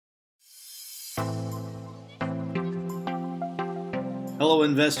Hello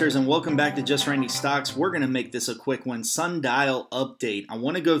investors and welcome back to Just Randy Stocks. We're going to make this a quick one. Sundial update. I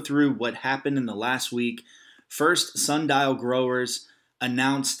want to go through what happened in the last week. First, Sundial growers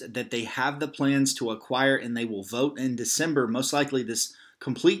announced that they have the plans to acquire and they will vote in December. Most likely this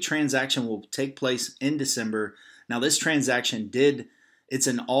complete transaction will take place in December. Now this transaction it's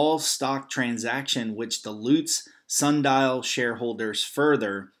an all stock transaction which dilutes Sundial shareholders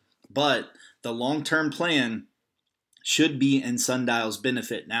further, but the long-term plan should be in Sundial's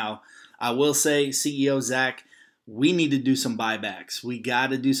benefit. Now, I will say, CEO Zach, we need to do some buybacks. We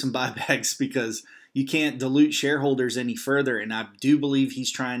got to do some buybacks because you can't dilute shareholders any further. And I do believe he's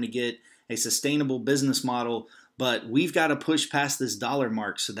trying to get a sustainable business model, but we've got to push past this dollar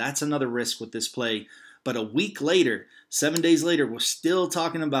mark. So that's another risk with this play. But a week later, 7 days later, we're still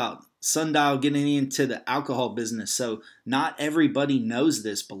talking about Sundial getting into the alcohol business. So not everybody knows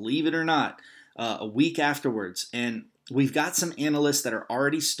this, believe it or not, a week afterwards. And we've got some analysts that are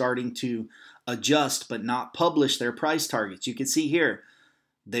already starting to adjust but not publish their price targets. You can see here,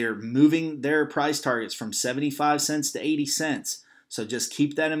 they're moving their price targets from 75 cents to 80 cents. So just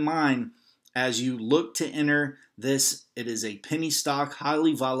keep that in mind as you look to enter this. It is a penny stock,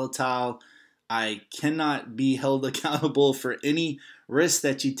 highly volatile. I cannot be held accountable for any risk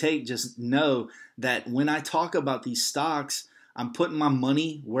that you take. Just know that when I talk about these stocks, I'm putting my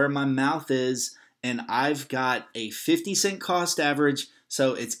money where my mouth is, and I've got a 50-cent cost average.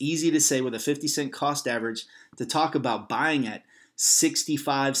 So it's easy to say with a 50-cent cost average to talk about buying at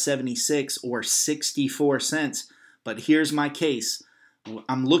 65.76 or 64 cents. But here's my case.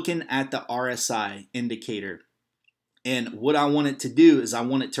 I'm looking at the RSI indicator. And what I want it to do is I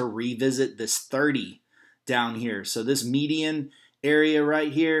want it to revisit this 30 down here. So this median area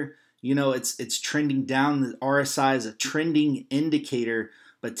right here, you know, it's trending down. The RSI is a trending indicator.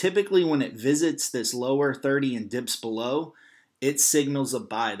 But typically when it visits this lower 30 and dips below, it signals a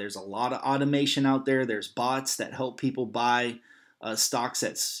buy. There's a lot of automation out there. There's bots that help people buy stocks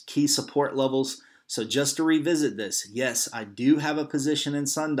at key support levels. So just to revisit this, yes, I do have a position in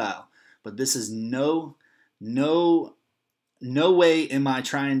Sundial, but this is no way am I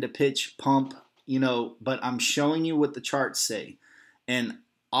trying to pitch pump, but I'm showing you what the charts say. And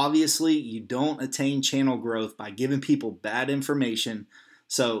obviously you don't attain channel growth by giving people bad information.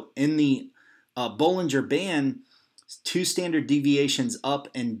 So in the Bollinger Band, 2 standard deviations up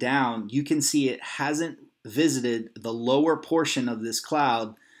and down, you can see it hasn't visited the lower portion of this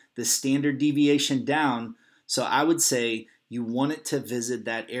cloud, the standard deviation down. So I would say you want it to visit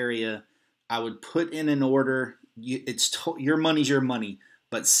that area. I would put in an order. Your money's your money,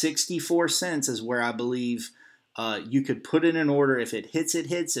 but 64 cents is where I believe you could put in an order. If it hits, it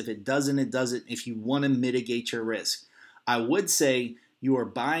hits. If it doesn't, it doesn't. If you want to mitigate your risk, I would say you are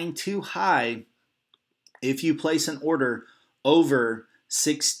buying too high if you place an order over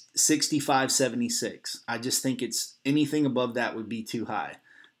 65.76. I just think it's anything above that would be too high.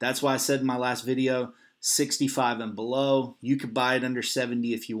 That's why I said in my last video, 65 and below, you could buy it under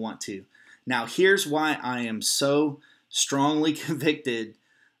 70 if you want to. Now, here's why I am so strongly convicted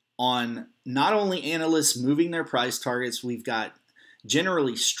on not only analysts moving their price targets. We've got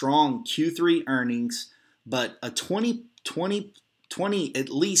generally strong Q3 earnings, but a at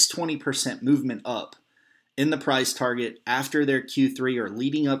least 20% movement up in the price target after their Q3 or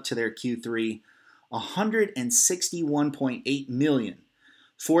leading up to their Q3, 161.8 million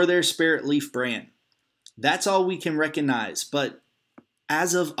for their Spirit Leaf brand. That's all we can recognize, but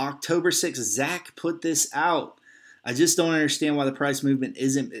as of October 6th, Zach put this out. I just don't understand why the price movement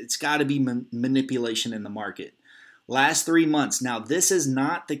isn't. It's got to be manipulation in the market. Last 3 months. Now, this is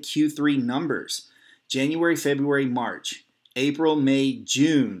not the Q3 numbers. January, February, March, April, May,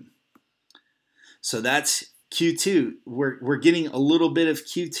 June. So that's Q2. We're getting a little bit of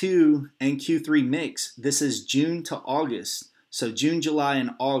Q2 and Q3 mix. This is June to August. So June, July,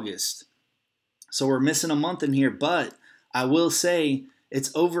 and August. So we're missing a month in here, but I will say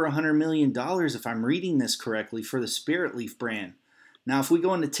it's over $100 million if I'm reading this correctly for the Spirit Leaf brand. Now, if we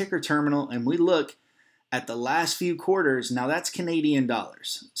go into ticker terminal and we look at the last few quarters, now that's Canadian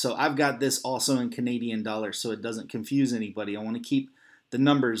dollars. So I've got this also in Canadian dollars so it doesn't confuse anybody. I want to keep the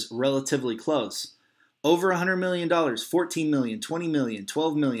numbers relatively close. Over $100 million, 14 million, 20 million,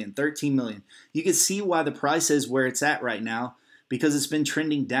 12 million, 13 million. You can see why the price is where it's at right now because it's been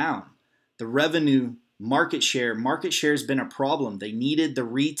trending down. The revenue, market share has been a problem. They needed the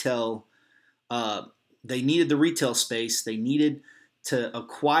retail space. They needed to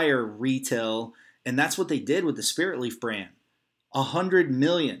acquire retail, and that's what they did with the Spirit Leaf brand. 100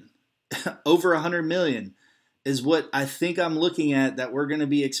 million, over 100 million is what I think I'm looking at that we're going to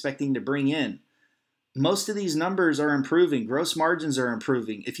be expecting to bring in. most of these numbers are improving. Gross margins are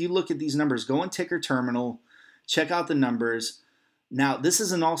improving. If you look at these numbers, go on Ticker Terminal, check out the numbers. Now, this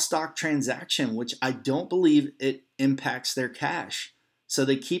is an all-stock transaction, which I don't believe it impacts their cash. So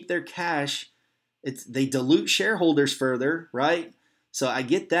they keep their cash. They dilute shareholders further, right? So I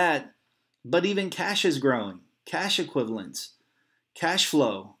get that. But even cash is growing. Cash equivalents, cash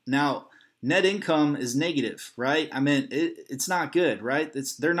flow. Now, net income is negative, right? I mean, it's not good, right?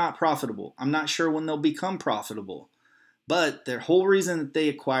 They're not profitable. I'm not sure when they'll become profitable. But their whole reason that they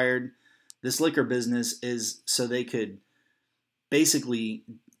acquired this liquor business is so they could basically,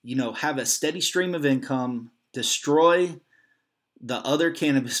 have a steady stream of income, destroy the other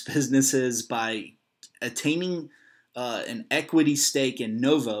cannabis businesses by attaining an equity stake in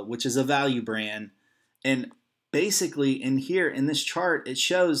Nova, which is a value brand. And basically in here, in this chart, it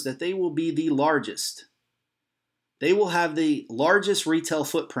shows that they will be the largest. They will have the largest retail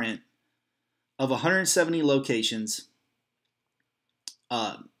footprint of 170 locations,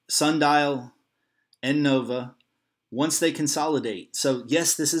 Sundial and Nova, once they consolidate. So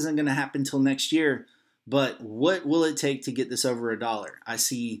yes, this isn't going to happen until next year, but what will it take to get this over $1? I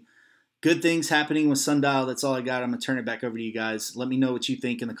see good things happening with Sundial. That's all I got. I'm going to turn it back over to you guys. Let me know what you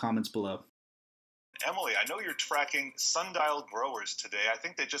think in the comments below. Emily, I know you're tracking Sundial growers today. I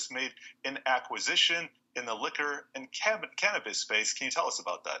think they just made an acquisition in the liquor and cannabis space. Can you tell us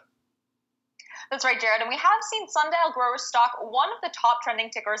about that? That's right, Jared. And we have seen Sundial growers stock one of the top trending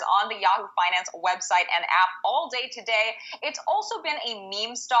tickers on the Yahoo Finance website and app all day today. It's also been a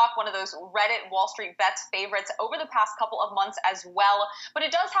meme stock, one of those Reddit Wall Street Bets favorites over the past couple of months as well. But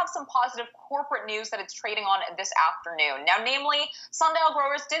it does have some positive corporate news that it's trading on this afternoon. Now, namely, Sundial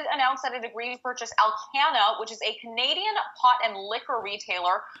growers did announce that it agreed to purchase Alcanna, which is a Canadian pot and liquor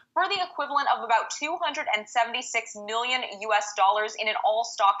retailer, for the equivalent of about $276 million in an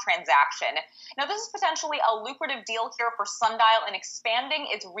all-stock transaction. Now, this is potentially a lucrative deal here for Sundial in expanding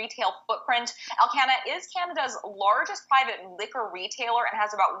its retail footprint. Alcanna is Canada's largest private liquor retailer and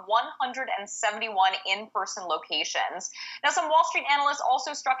has about 171 in-person locations. Now, some Wall Street analysts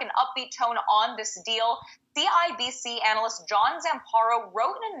also struck an upbeat tone on this deal. CIBC analyst John Zamparo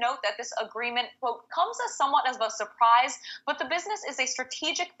wrote in a note that this agreement, quote, comes as somewhat of a surprise, but the business is a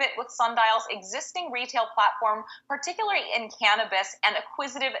strategic fit with Sundial's existing retail platform, particularly in cannabis and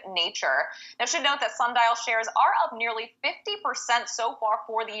acquisitive nature. Now, I should note that Sundial shares are up nearly 50% so far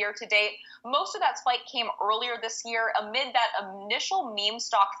for the year to date. Most of that spike came earlier this year amid that initial meme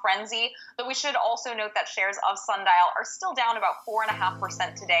stock frenzy, though we should also note that shares of Sundial are still down about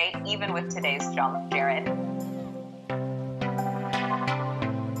 4.5% today, even with today's jump, Jared.